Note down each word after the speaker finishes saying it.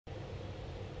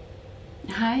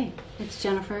Hi, it's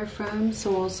Jennifer from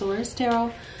Soul Source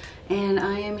Tarot, and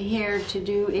I am here to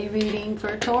do a reading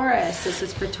for Taurus. This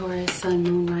is for Taurus, Sun,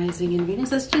 Moon, Rising, and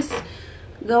Venus. Let's just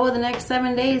go with the next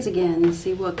 7 days again and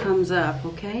see what comes up,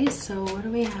 okay? So what do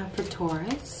we have for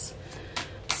Taurus?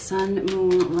 Sun,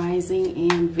 Moon,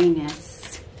 Rising, and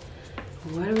Venus.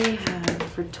 What do we have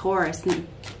for Taurus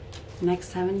next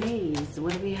 7 days?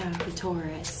 What do we have for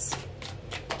Taurus?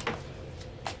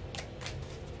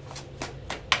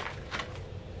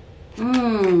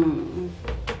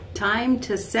 Time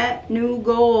to set new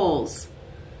goals.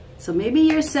 So maybe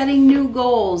you're setting new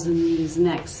goals in these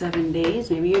next 7 days.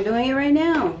 Maybe you're doing it right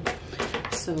now.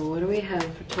 So what do we have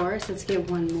for Taurus? Let's get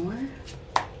one more.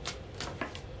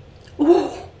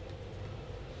 Ooh.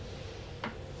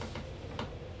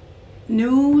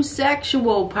 New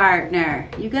sexual partner.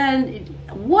 You got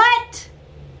what?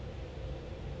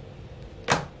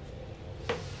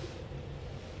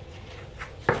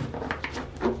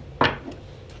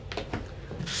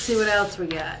 See what else we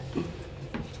got.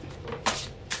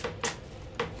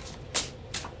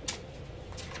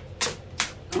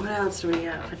 What else do we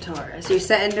got for Taurus? You're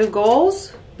setting new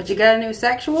goals, but you got a new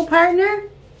sexual partner?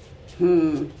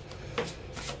 What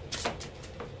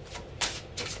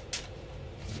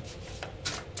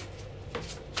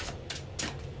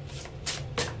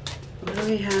do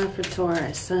we have for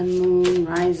Taurus? Sun, Moon,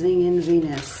 Rising, and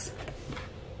Venus.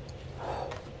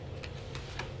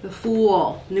 The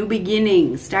Fool, new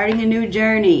beginnings, starting a new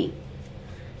journey.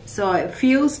 So it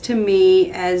feels to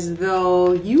me as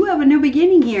though you have a new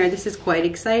beginning here. This is quite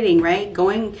exciting, right?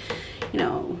 Going,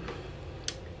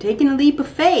 taking a leap of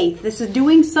faith. This is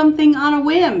doing something on a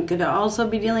whim. Could also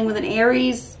be dealing with an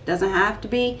Aries, doesn't have to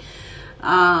be.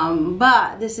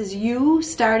 But this is you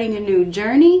starting a new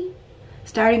journey,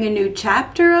 starting a new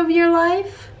chapter of your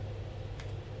life.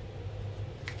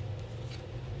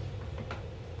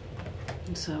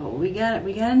 So we got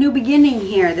a new beginning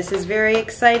here. This is very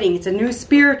exciting. It's a new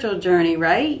spiritual journey,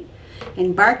 right?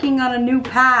 Embarking on a new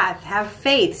path. Have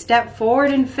faith. Step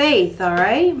forward in faith, all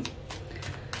right?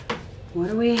 What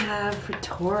do we have for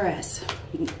Taurus?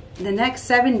 The next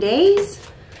 7 days?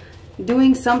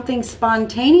 Doing something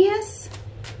spontaneous?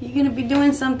 You're going to be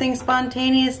doing something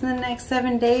spontaneous in the next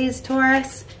 7 days,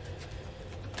 Taurus?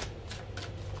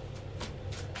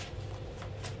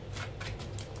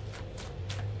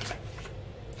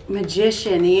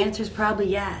 Magician, the answer is probably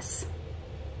yes.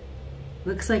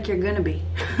 Looks like you're gonna be.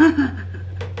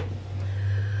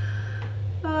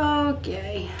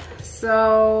 Okay,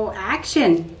 so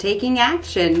action, taking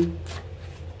action.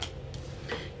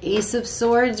 Ace of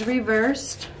Swords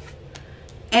reversed.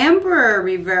 Emperor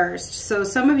reversed. So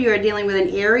some of you are dealing with an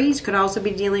Aries, could also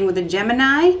be dealing with a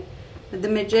Gemini with the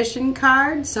Magician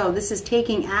card. So this is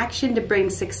taking action to bring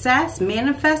success,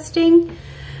 manifesting.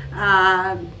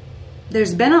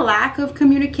 There's been a lack of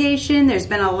communication. There's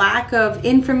been a lack of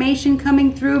information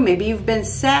coming through. Maybe you've been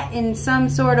set in some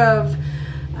sort of,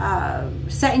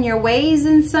 set in your ways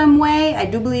in some way. I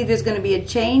do believe there's going to be a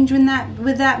change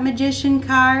with that Magician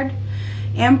card.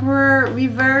 Emperor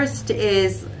reversed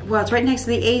is, well, it's right next to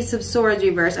the Ace of Swords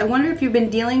reversed. I wonder if you've been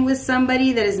dealing with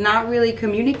somebody that is not really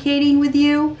communicating with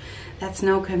you. That's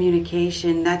no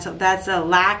communication. That's a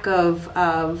lack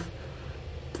of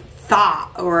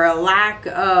thought or a lack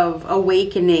of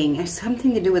awakening. It's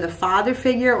something to do with a father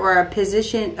figure or a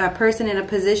person in a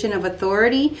position of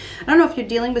authority. I don't know if you're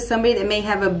dealing with somebody that may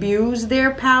have abused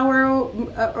their power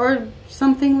or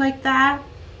something like that.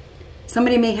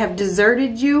 Somebody may have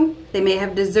deserted you. They may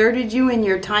have deserted you in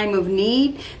your time of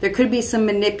need. There could be some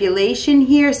manipulation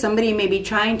here. Somebody may be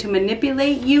trying to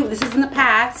manipulate you. This is in the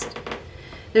past.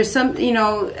 There's some,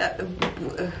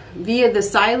 via the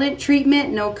silent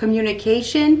treatment, no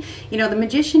communication. The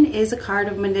Magician is a card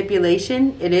of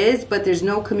manipulation. It is, but there's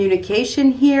no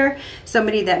communication here.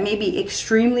 Somebody that may be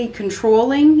extremely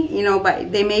controlling,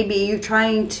 but they may be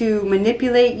trying to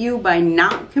manipulate you by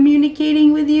not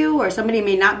communicating with you, or somebody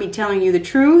may not be telling you the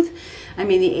truth. I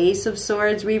mean, the Ace of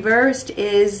Swords reversed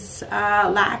is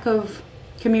lack of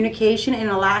communication and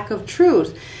a lack of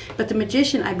truth. But the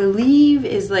Magician, I believe,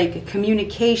 is like a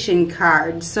communication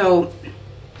card. So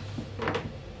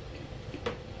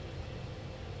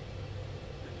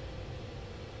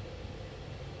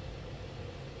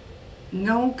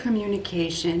no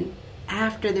communication.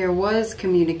 After there was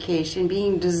communication,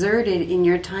 being deserted in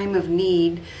your time of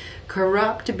need,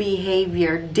 corrupt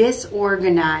behavior,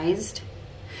 disorganized.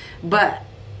 But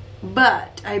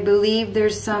I believe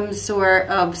there's some sort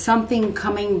of something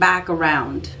coming back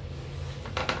around.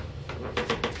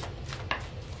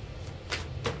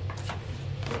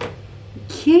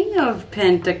 King of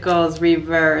Pentacles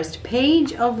reversed,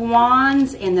 Page of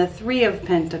Wands, and the Three of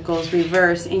Pentacles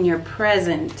reversed in your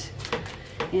present.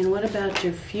 And what about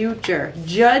your future?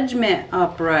 Judgment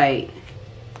upright,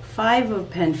 Five of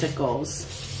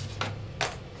Pentacles.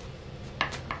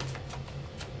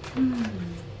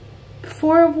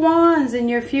 Four of Wands in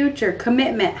your future,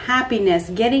 commitment, happiness,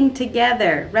 getting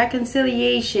together,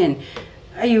 reconciliation.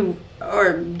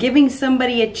 Or giving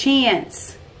somebody a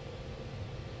chance.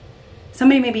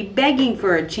 Somebody may be begging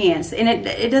for a chance, and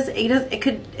it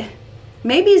could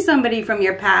maybe somebody from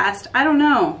your past. I don't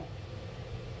know.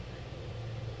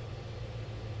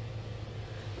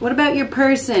 What about your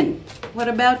person? What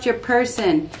about your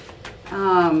person?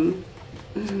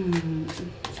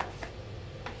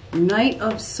 Knight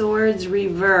of Swords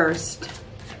reversed.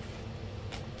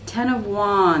 Ten of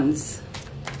Wands.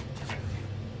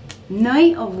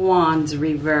 Knight of Wands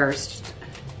reversed.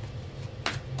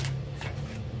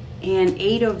 And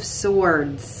Eight of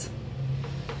Swords.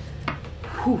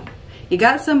 Whew. You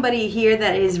got somebody here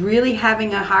that is really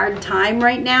having a hard time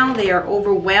right now. They are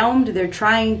overwhelmed. They're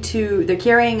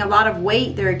carrying a lot of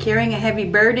weight. They're carrying a heavy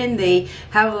burden. They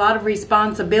have a lot of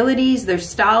responsibilities. They're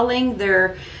stalling.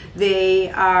 It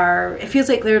feels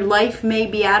like their life may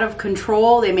be out of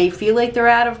control. They may feel like they're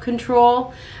out of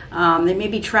control. They may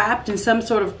be trapped in some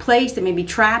sort of place. They may be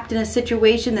trapped in a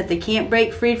situation that they can't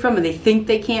break free from, or they think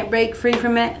they can't break free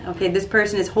from it. Okay, this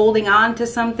person is holding on to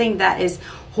something that is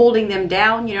holding them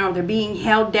down. You know, they're being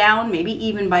held down, maybe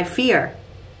even by fear.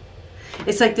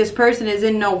 It's like this person is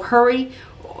in no hurry.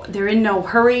 They're in no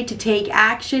hurry to take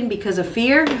action because of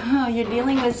fear. Oh, you're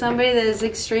dealing with somebody that is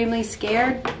extremely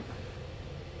scared.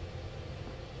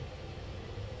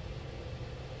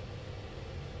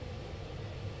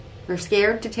 They're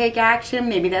scared to take action.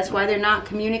 Maybe that's why they're not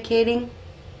communicating.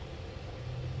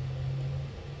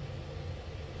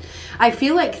 I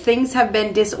feel like things have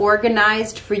been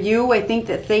disorganized for you. I think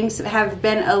that things have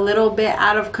been a little bit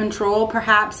out of control,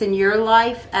 perhaps in your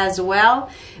life as well.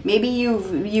 Maybe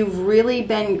you've really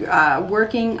been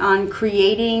working on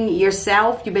creating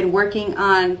yourself. You've been working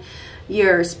on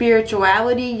your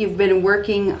spirituality. You've been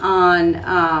working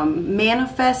on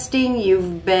manifesting.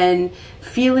 You've been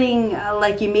feeling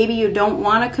like maybe you don't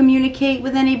want to communicate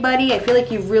with anybody. I feel like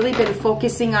you've really been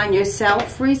focusing on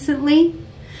yourself recently,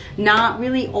 not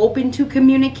really open to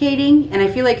communicating. And I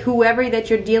feel like whoever that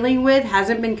you're dealing with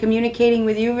hasn't been communicating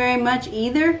with you very much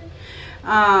either.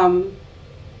 I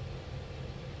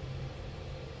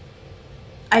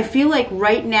feel like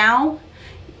right now,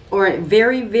 or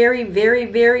very, very, very,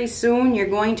 very soon, you're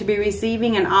going to be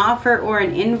receiving an offer or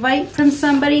an invite from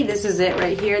somebody. This is it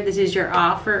right here. This is your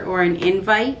offer or an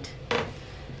invite.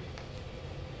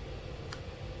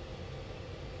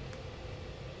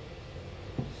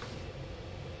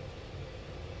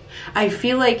 I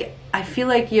feel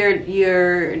like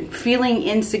you're feeling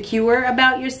insecure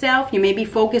about yourself. You may be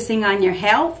focusing on your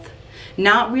health.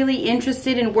 Not really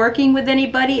interested in working with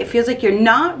anybody. It feels like you're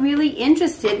not really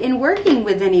interested in working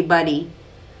with anybody.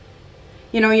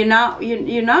 You know, you're not.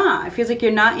 It feels like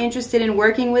you're not interested in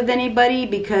working with anybody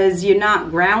because you're not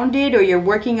grounded, or you're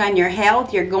working on your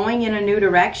health. You're going in a new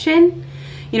direction.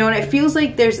 You know, and it feels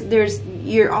like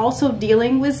you're also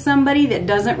dealing with somebody that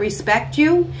doesn't respect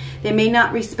you. They may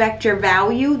not respect your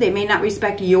value. They may not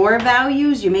respect your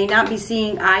values. You may not be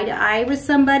seeing eye to eye with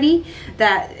somebody.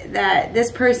 That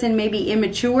this person may be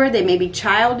immature. They may be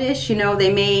childish. You know,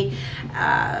 they may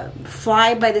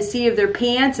fly by the seat of their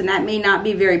pants, and that may not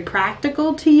be very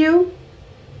practical to you.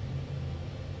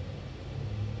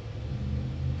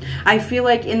 I feel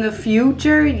like in the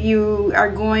future you are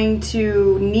going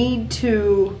to need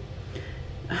to,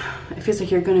 it feels like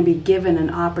you're going to be given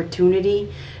an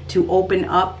opportunity to open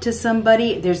up to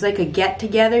somebody. There's like a get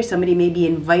together. Somebody may be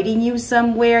inviting you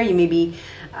somewhere. You may be,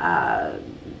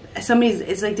 it's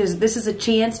like this is a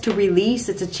chance to release.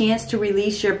 It's a chance to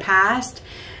release your past.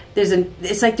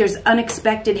 It's like there's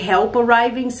unexpected help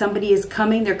arriving. Somebody is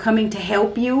coming. They're coming to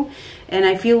help you. And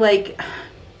I feel like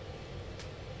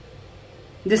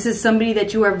this is somebody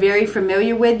that you are very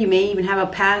familiar with. You may even have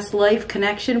a past life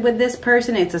connection with this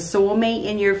person. It's a soulmate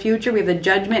in your future. We have the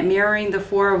Judgment mirroring the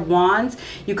Four of Wands.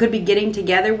 You could be getting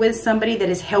together with somebody that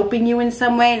is helping you in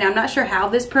some way. And I'm not sure how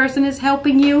this person is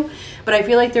helping you, but I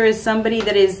feel like there is somebody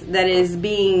that is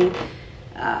being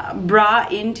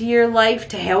brought into your life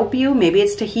to help you. Maybe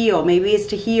it's to heal. Maybe it's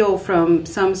to heal from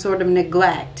some sort of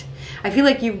neglect. I feel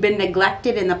like you've been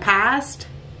neglected in the past.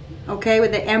 Okay,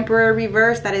 with the Emperor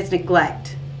reverse, that is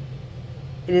neglect.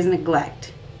 It is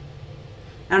neglect.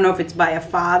 I don't know if it's by a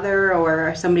father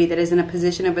or somebody that is in a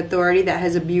position of authority that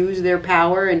has abused their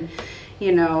power and,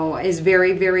 you know, is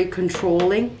very, very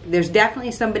controlling. There's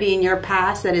definitely somebody in your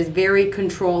past that is very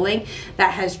controlling,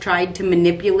 that has tried to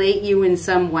manipulate you in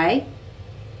some way.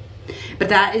 But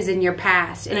that is in your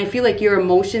past. And I feel like your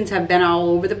emotions have been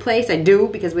all over the place. I do,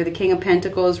 because with the King of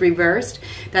Pentacles reversed,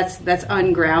 that's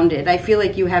ungrounded. I feel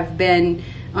like you have been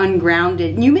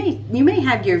ungrounded. You may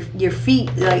have your feet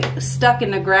like stuck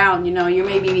in the ground, you know. You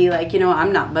may be like, you know,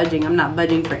 I'm not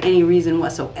budging for any reason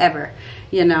whatsoever,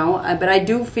 you know. But I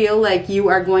do feel like you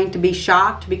are going to be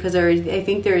shocked, because I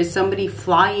think there is somebody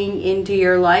flying into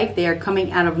your life. They are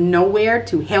coming out of nowhere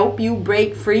to help you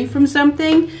break free from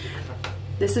something.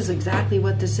 This is exactly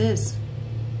what this is.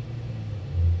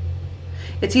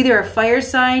 It's either a fire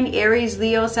sign, Aries,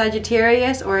 Leo,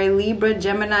 Sagittarius, or a Libra,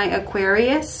 Gemini,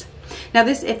 Aquarius. Now,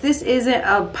 if this isn't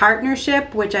a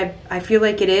partnership, which I feel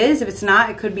like it is, if it's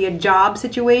not, it could be a job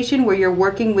situation where you're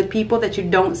working with people that you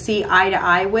don't see eye to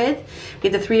eye with. We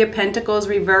have the Three of Pentacles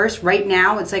reversed. Right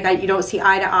now, it's like you don't see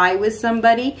eye to eye with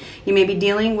somebody. You may be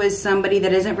dealing with somebody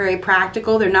that isn't very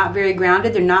practical. They're not very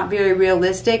grounded. They're not very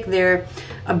realistic. They're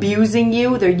abusing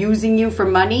you. They're using you for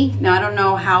money. Now, I don't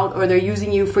know how, or they're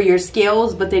using you for your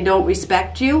skills, but they don't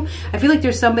respect you. I feel like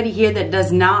there's somebody here that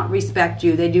does not respect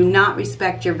you. They do not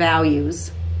respect your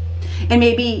values. And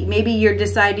maybe you're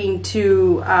deciding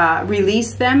to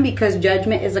release them, because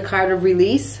Judgment is a card of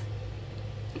release.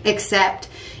 Accept,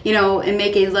 you know, and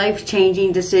make a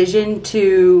life-changing decision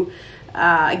to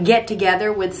get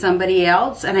together with somebody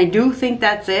else. And I do think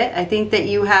that's it. I think that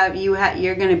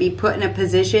you're going to be put in a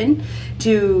position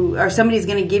to, or somebody's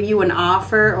going to give you an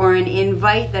offer or an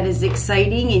invite that is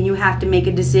exciting, and you have to make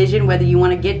a decision whether you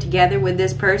want to get together with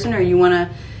this person, or you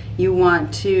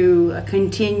want to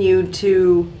continue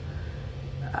to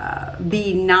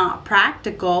be not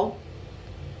practical,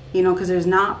 you know, because there's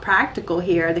not practical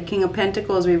here. The King of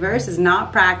Pentacles reverse is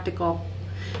not practical.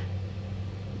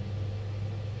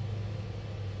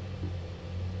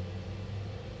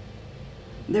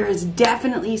 There is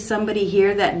definitely somebody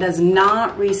here that does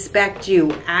not respect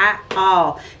you at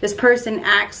all. This person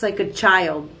acts like a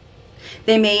child.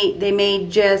 They may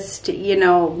just, you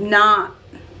know, not,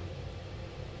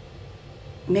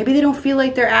 maybe they don't feel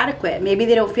like they're adequate. Maybe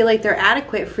they don't feel like they're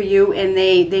adequate for you, and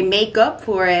they make up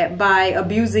for it by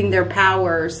abusing their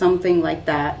power or something like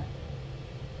that.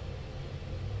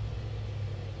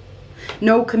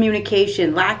 No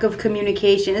communication, lack of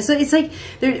communication. It's like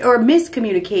there, or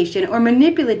miscommunication, or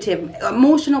manipulative,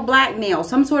 emotional blackmail,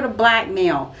 some sort of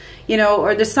blackmail, you know,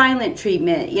 or the silent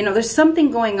treatment. You know, there's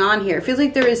something going on here. It feels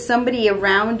like there is somebody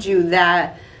around you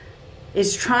that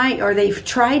is trying, or they've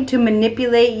tried to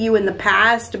manipulate you in the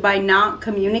past by not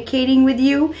communicating with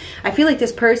you. I feel like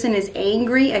this person is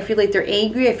angry. I feel like they're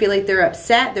angry. I feel like they're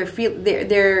upset.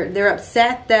 They're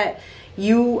upset that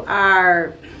you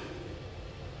are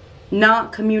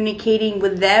not communicating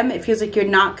with them. It feels like you're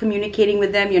not communicating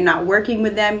with them. You're not working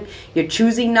with them. You're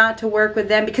choosing not to work with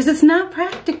them because it's not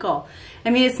practical. I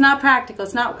mean, it's not practical.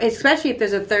 It's not, especially if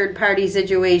there's a third party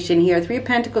situation here. Three of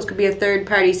Pentacles could be a third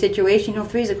party situation. You know,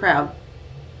 three's a crowd.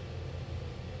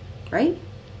 Right?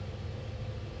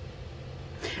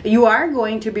 You are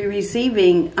going to be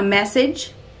receiving a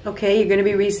message. Okay, you're going to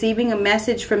be receiving a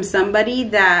message from somebody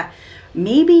that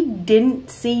maybe didn't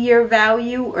see your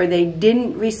value, or they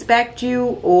didn't respect you,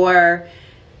 or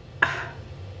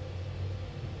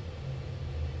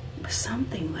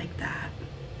something like that.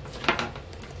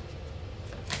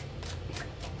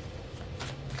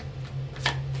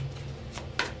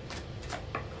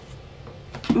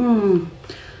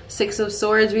 Six of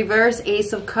Swords reverse,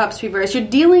 Ace of Cups reverse. You're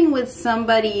dealing with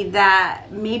somebody that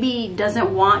maybe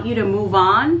doesn't want you to move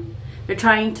on. They're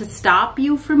trying to stop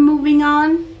you from moving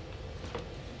on.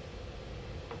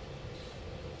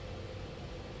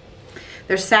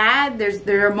 They're sad.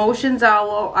 Their emotions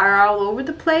are all over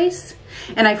the place.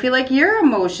 And I feel like your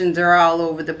emotions are all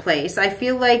over the place. I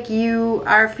feel like you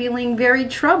are feeling very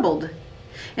troubled.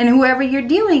 And whoever you're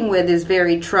dealing with is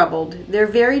very troubled. They're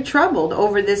very troubled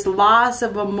over this loss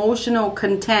of emotional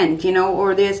content, you know,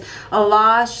 or this a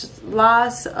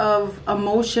loss of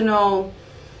emotional,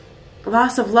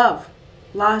 loss of love.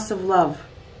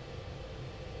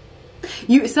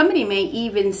 Somebody may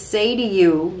even say to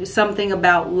you something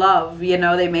about love, you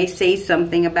know, they may say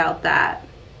something about that.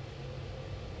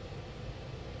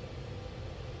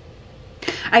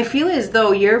 I feel as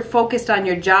though you're focused on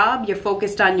your job, you're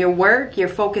focused on your work, you're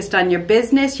focused on your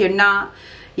business, you're not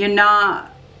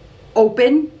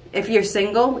open If you're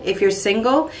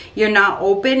single, you're not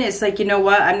open. It's like, you know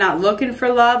what? I'm not looking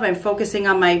for love. I'm focusing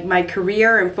on my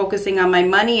career. I'm focusing on my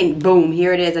money. And boom,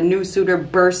 here it is. A new suitor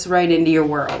bursts right into your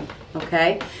world.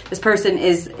 Okay? This person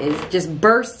is just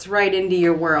bursts right into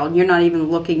your world. You're not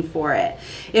even looking for it.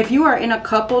 If you are in a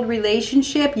coupled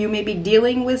relationship, you may be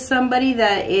dealing with somebody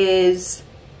that is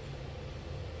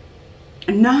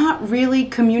not really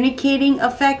communicating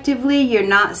effectively. You're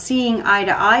not seeing eye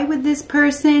to eye with this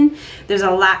person. There's a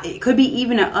lot. It could be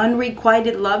even an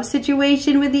unrequited love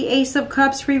situation with the Ace of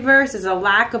Cups reverse. There's a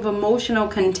lack of emotional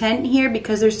content here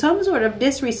because there's some sort of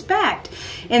disrespect.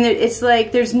 And it's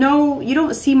like there's no, you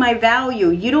don't see my value.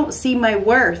 You don't see my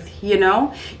worth, you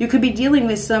know. You could be dealing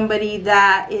with somebody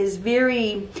that is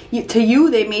very, to you,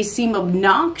 they may seem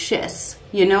obnoxious.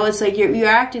 You know, it's like you're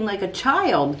acting like a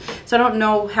child. So I don't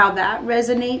know how that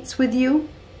resonates with you.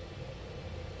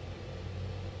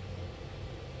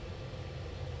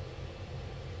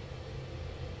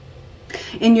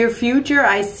 In your future,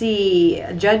 I see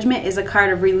Judgment is a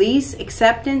card of release,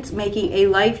 acceptance, making a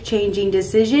life-changing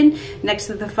decision. Next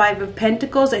to the Five of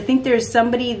Pentacles, I think there's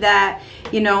somebody that,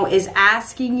 you know, is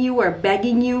asking you or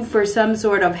begging you for some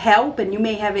sort of help, and you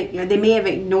may have it, they may have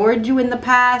ignored you in the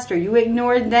past, or you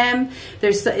ignored them.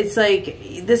 It's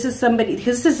like this is somebody,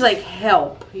 because this is like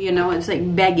help, you know. It's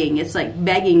like begging. It's like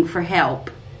begging for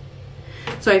help.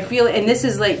 So I feel, and this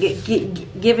is like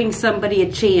giving somebody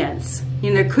a chance. You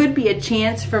know, there could be a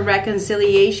chance for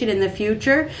reconciliation in the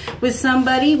future with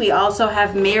somebody. We also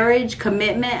have marriage,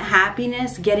 commitment,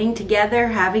 happiness, getting together,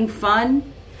 having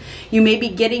fun. You may be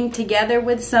getting together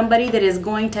with somebody that is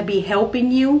going to be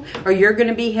helping you, or you're going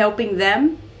to be helping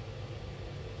them.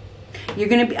 You're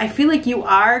going to be, I feel like you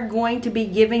are going to be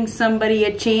giving somebody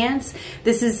a chance.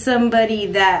 This is somebody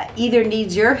that either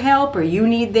needs your help or you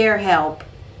need their help.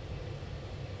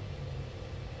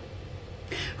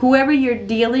 Whoever you're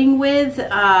dealing with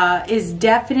is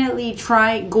definitely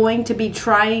going to be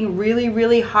trying really,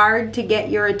 really hard to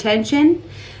get your attention.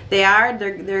 They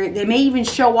may even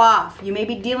show off. You may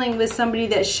be dealing with somebody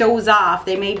that shows off.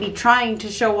 They may be trying to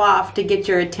show off to get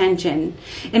your attention.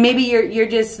 And maybe you're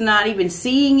just not even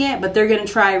seeing it, but they're going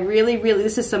to try really, really.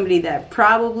 This is somebody that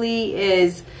probably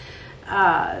is,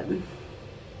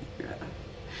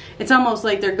 it's almost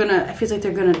like they're going to, it feels like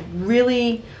they're going to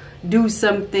really do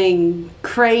something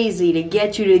crazy to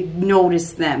get you to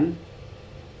notice them.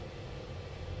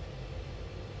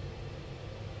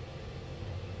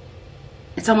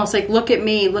 It's almost like, look at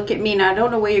me, look at me. Now, I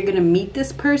don't know where you're going to meet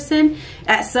this person.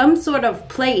 At some sort of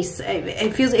place.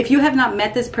 It feels, if you have not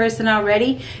met this person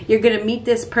already, you're going to meet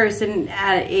this person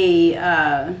at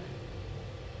a,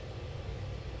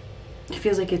 it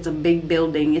feels like it's a big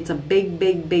building. It's a big,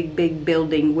 big, big, big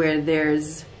building where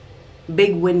there's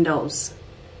big windows.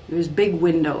 There's big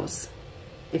windows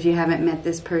if you haven't met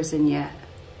this person yet.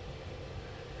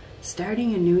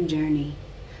 Starting a new journey.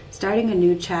 Starting a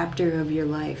new chapter of your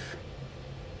life.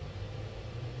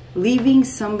 Leaving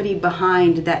somebody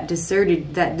behind that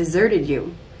deserted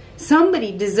you.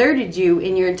 Somebody deserted you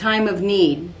in your time of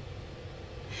need.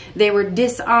 They were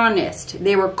dishonest.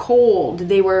 They were cold.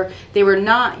 They were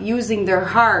not using their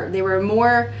heart. They were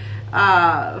more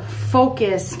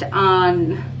focused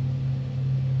on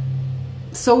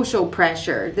social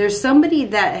pressure. There's somebody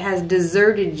that has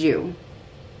deserted you.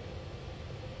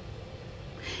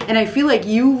 And I feel like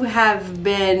you have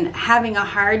been having a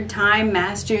hard time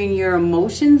mastering your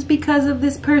emotions because of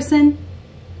this person.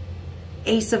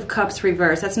 Ace of Cups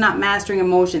reverse. That's not mastering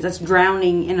emotions. That's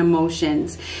drowning in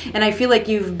emotions. And I feel like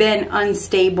you've been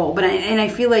unstable. And I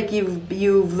feel like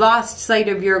you've lost sight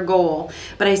of your goal.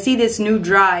 But I see this new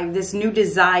drive, this new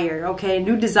desire, okay?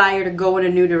 New desire to go in a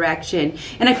new direction.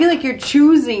 And I feel like you're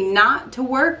choosing not to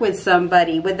work with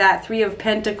somebody with that Three of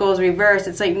Pentacles reverse.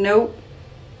 It's like, nope.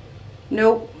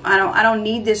 Nope, I don't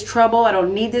need this trouble. I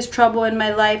don't need this trouble in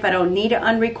my life. I don't need an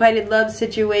unrequited love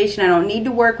situation. I don't need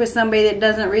to work with somebody that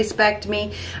doesn't respect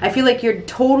me. I feel like you're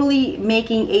totally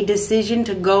making a decision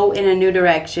to go in a new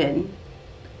direction.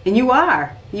 And you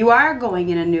are. You are going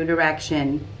in a new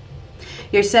direction.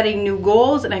 You're setting new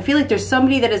goals. And I feel like there's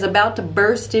somebody that is about to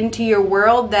burst into your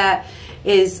world that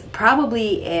is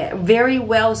probably very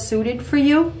well suited for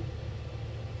you.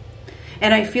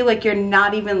 And I feel like you're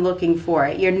not even looking for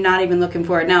it. You're not even looking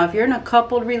for it. Now, if you're in a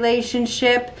coupled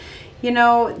relationship, you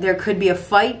know, there could be a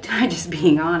fight. I'm just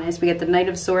being honest. We get the Knight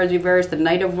of Swords reverse, the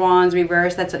Knight of Wands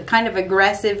reverse. That's a kind of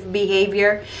aggressive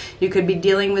behavior. You could be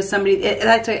dealing with somebody,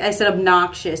 that's why I said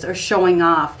obnoxious or showing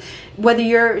off. Whether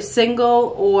you're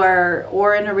single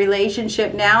or in a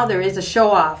relationship now, there is a show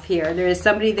off here. There is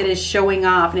somebody that is showing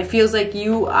off. And it feels like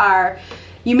you are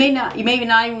You may not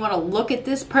even want to look at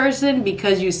this person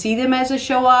because you see them as a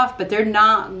show off, but they're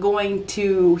not going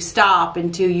to stop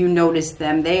until you notice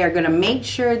them. They are going to make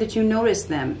sure that you notice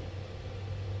them.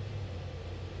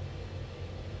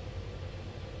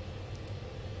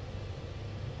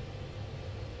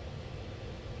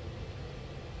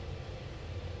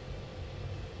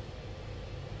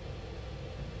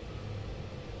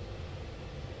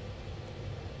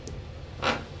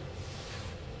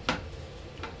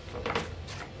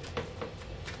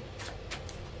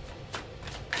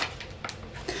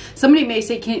 Somebody may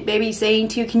say, maybe saying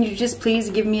to you, can you just please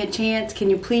give me a chance?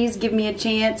 Can you please give me a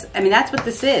chance? I mean, that's what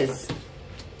this is.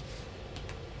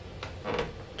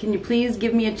 Can you please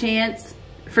give me a chance?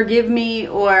 Forgive me,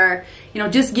 or, you know,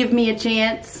 just give me a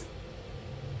chance.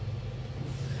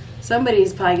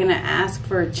 Somebody's probably going to ask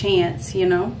for a chance, you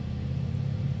know.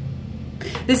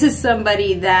 This is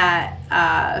somebody that,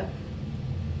 I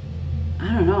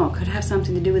don't know, could have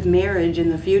something to do with marriage in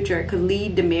the future. It could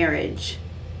lead to marriage.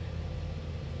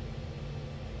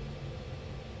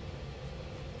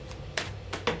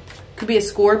 Could be a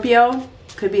Scorpio,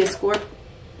 could be a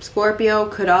Scorpio,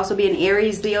 could also be an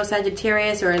Aries, Leo,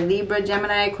 Sagittarius, or a Libra,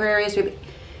 Gemini, Aquarius.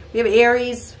 We have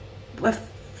Aries 4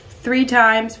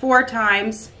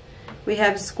 times. We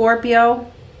have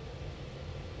Scorpio.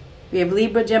 We have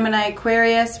Libra, Gemini,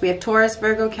 Aquarius. We have Taurus,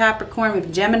 Virgo, Capricorn. We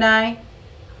have Gemini.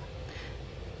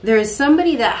 There is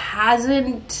somebody that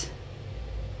hasn't,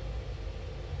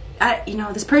 you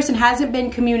know, this person hasn't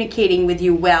been communicating with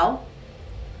you well.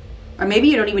 Or maybe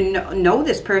you don't even know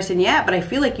this person yet, but I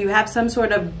feel like you have some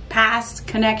sort of past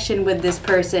connection with this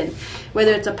person.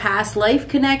 Whether it's a past life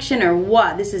connection or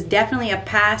what. This is definitely a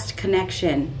past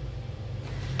connection.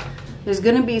 There's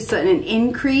going to be an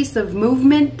increase of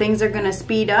movement. Things are going to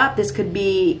speed up. This could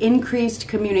be increased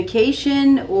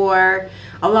communication or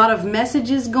a lot of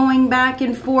messages going back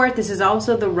and forth. This is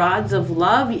also the rods of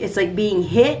love. It's like being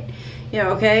hit. You know,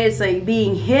 okay? It's like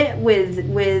being hit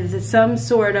with some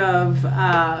sort of...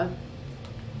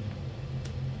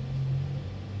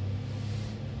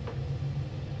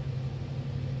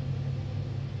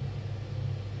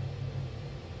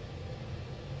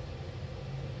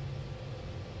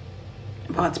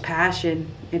 Oh, it's passion.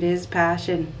 It is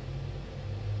passion.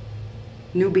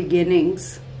 New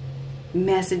beginnings.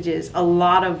 Messages. A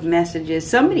lot of messages.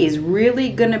 Somebody is really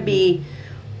going to be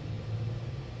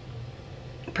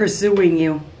pursuing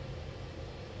you.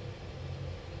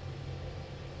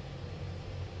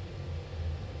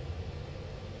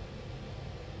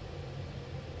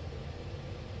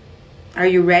 Are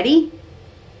you ready?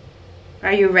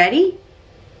 Are you ready?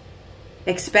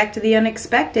 Expect the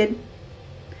unexpected.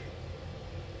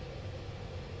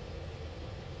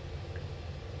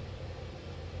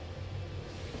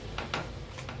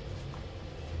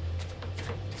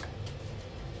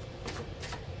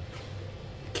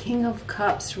 King of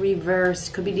Cups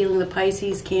reversed. Could be dealing with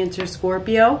Pisces, Cancer,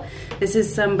 Scorpio. This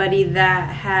is somebody that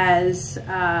has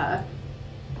a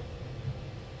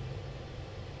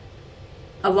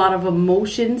lot of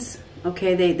emotions.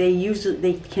 Okay,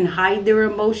 they can hide their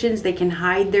emotions. They can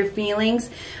hide their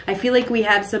feelings. I feel like we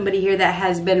have somebody here that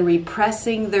has been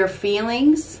repressing their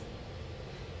feelings,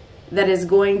 that is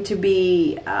going to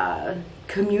be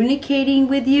communicating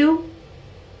with you.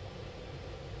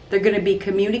 They're going to be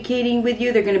communicating with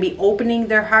you. They're going to be opening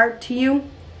their heart to you.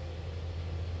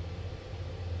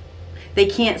 They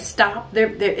can't stop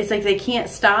it's like they can't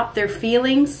stop their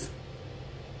feelings.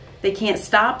 They can't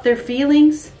stop their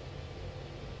feelings.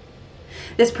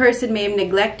 This person may have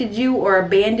neglected you or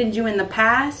abandoned you in the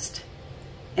past.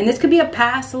 And this could be a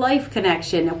past life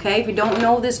connection, okay? If you don't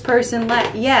know this person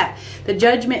yet, the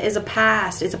judgment is a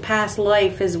past. It's a past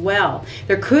life as well.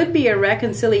 There could be a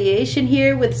reconciliation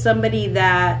here with somebody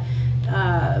that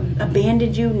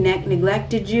abandoned you,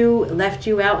 neglected you, left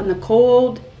you out in the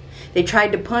cold. They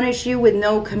tried to punish you with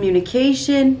no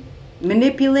communication,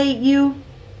 manipulate you.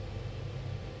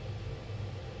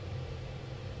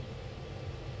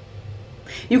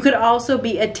 You could also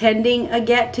be attending a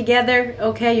get-together,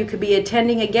 okay? You could be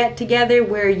attending a get-together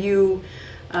where you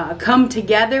come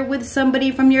together with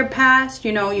somebody from your past.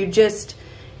 You know,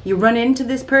 you run into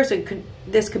this person.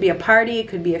 This could be a party, it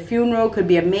could be a funeral, it could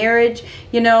be a marriage.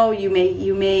 You know, you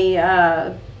may,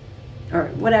 or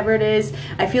whatever it is.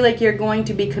 I feel like you're going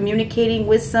to be communicating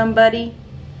with somebody.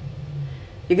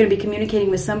 You're going to be communicating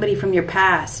with somebody from your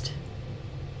past.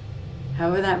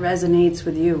 However that resonates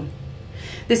with you.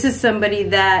 This is somebody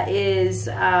that is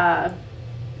has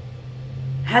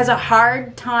a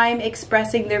hard time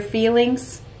expressing their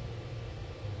feelings.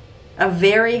 A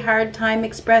very hard time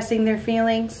expressing their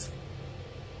feelings.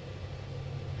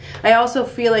 I also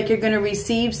feel like you're going to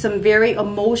receive some very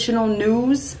emotional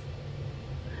news.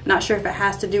 Not sure if it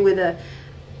has to do with a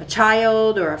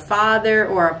child or a father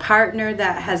or a partner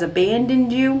that has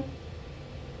abandoned you.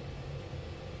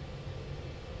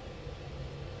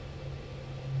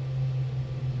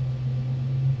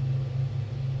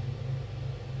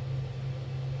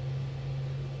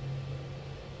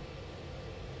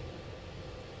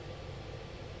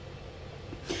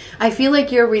 I feel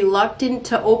like you're reluctant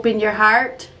to open your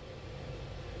heart.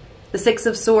 The Six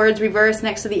of Swords reversed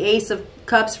next to the Ace of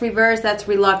Cups reversed, that's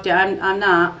reluctant. I'm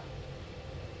not.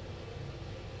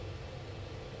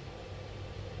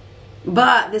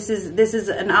 But this is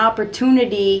an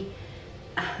opportunity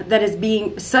that is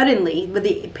being suddenly, with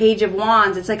the Page of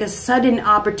Wands, it's like a sudden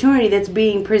opportunity that's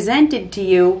being presented to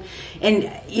you, and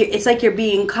it's like you're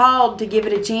being called to give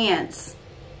it a chance.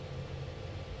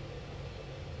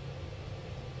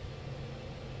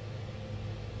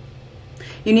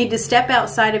 You need to step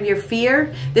outside of your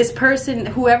fear. This person,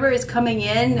 whoever is coming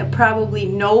in, probably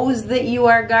knows that you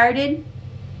are guarded.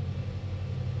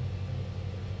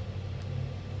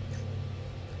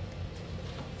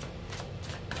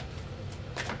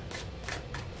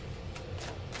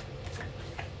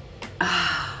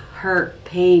 Hurt,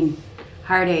 pain,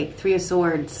 heartache, Three of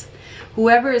Swords.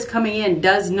 Whoever is coming in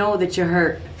does know that you're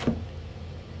hurt.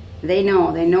 They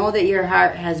know that your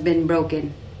heart has been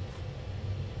broken.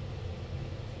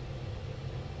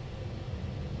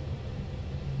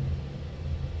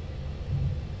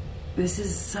 This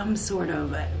is some sort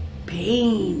of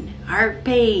pain, heart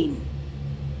pain.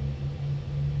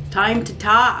 Time to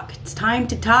talk. It's time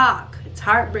to talk. It's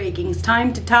heartbreaking. It's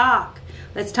time to talk.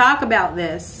 Let's talk about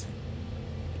this.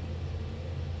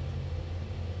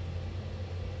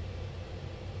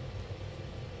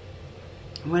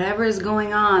 Whatever is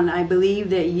going on, I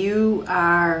believe that you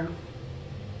are...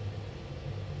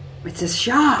 It's a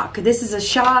shock. This is a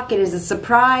shock. It is a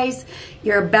surprise.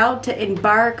 You're about to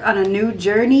embark on a new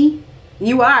journey.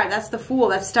 You are. That's the Fool.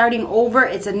 That's starting over.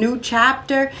 It's a new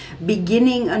chapter.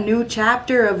 Beginning a new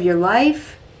chapter of your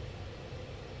life.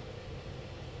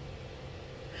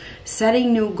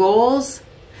 Setting new goals.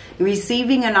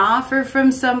 Receiving an offer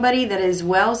from somebody that is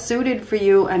well suited for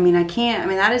you. I mean,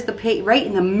 that is the page right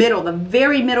in the middle. The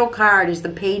very middle card is the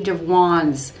Page of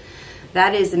Wands.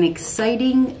 That is an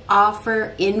exciting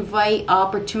offer, invite,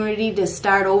 opportunity to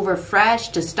start over fresh,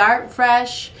 to start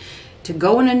fresh, to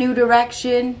go in a new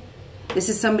direction. This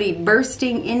is somebody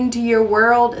bursting into your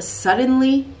world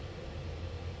suddenly.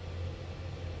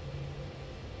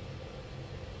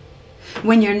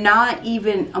 When you're not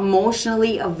even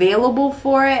emotionally available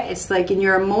for it, it's like, and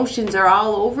your emotions are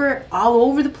all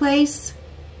over the place.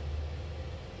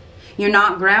 You're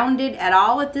not grounded at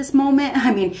all at this moment.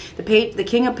 I mean, the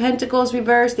King of Pentacles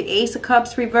reversed, the Ace of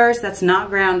Cups reversed. That's not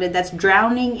grounded. That's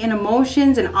drowning in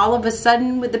emotions. And all of a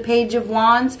sudden, with the Page of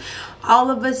Wands, all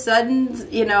of a sudden,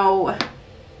 you know,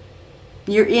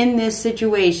 you're in this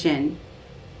situation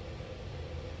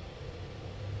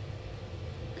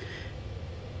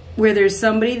where there's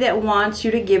somebody that wants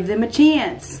you to give them a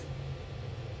chance.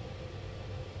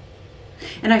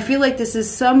 And I feel like this is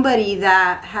somebody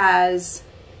that has...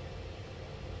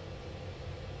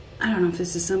 I don't know if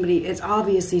this is somebody, it's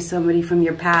obviously somebody from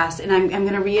your past. And I'm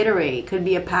going to reiterate, it could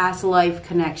be a past life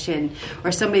connection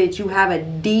or somebody that you have a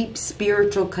deep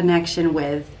spiritual connection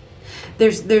with.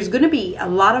 There's going to be a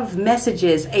lot of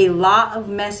messages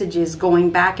going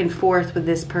back and forth with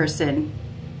this person.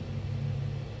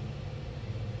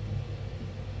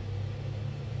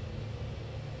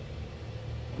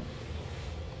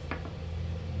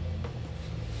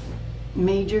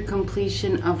 Major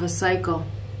completion of a cycle.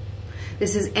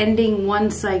 This is ending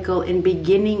one cycle and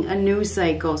beginning a new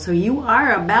cycle. So you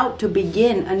are about to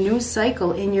begin a new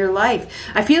cycle in your life.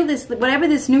 I feel this, whatever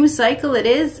this new cycle it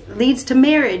is, leads to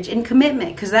marriage and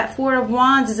commitment, because that Four of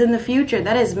Wands is in the future.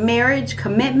 That is marriage,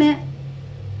 commitment.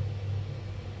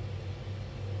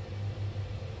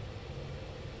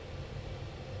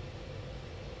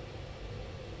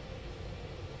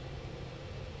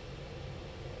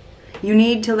 You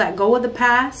need to let go of the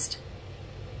past.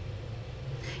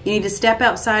 You need to step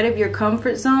outside of your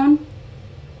comfort zone.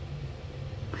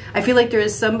 I feel like there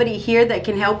is somebody here that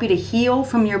can help you to heal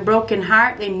from your broken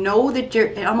heart. They know that you're,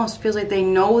 it almost feels like they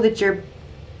know that you're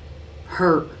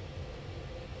hurt.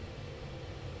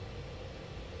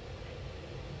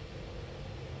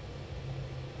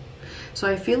 So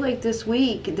I feel like this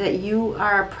week that you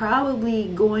are probably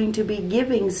going to be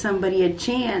giving somebody a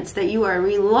chance that you are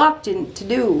reluctant to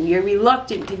do. You're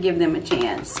reluctant to give them a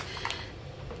chance.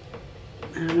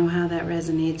 I don't know how that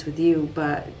resonates with you,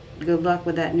 but good luck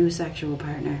with that new sexual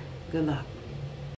partner. Good luck.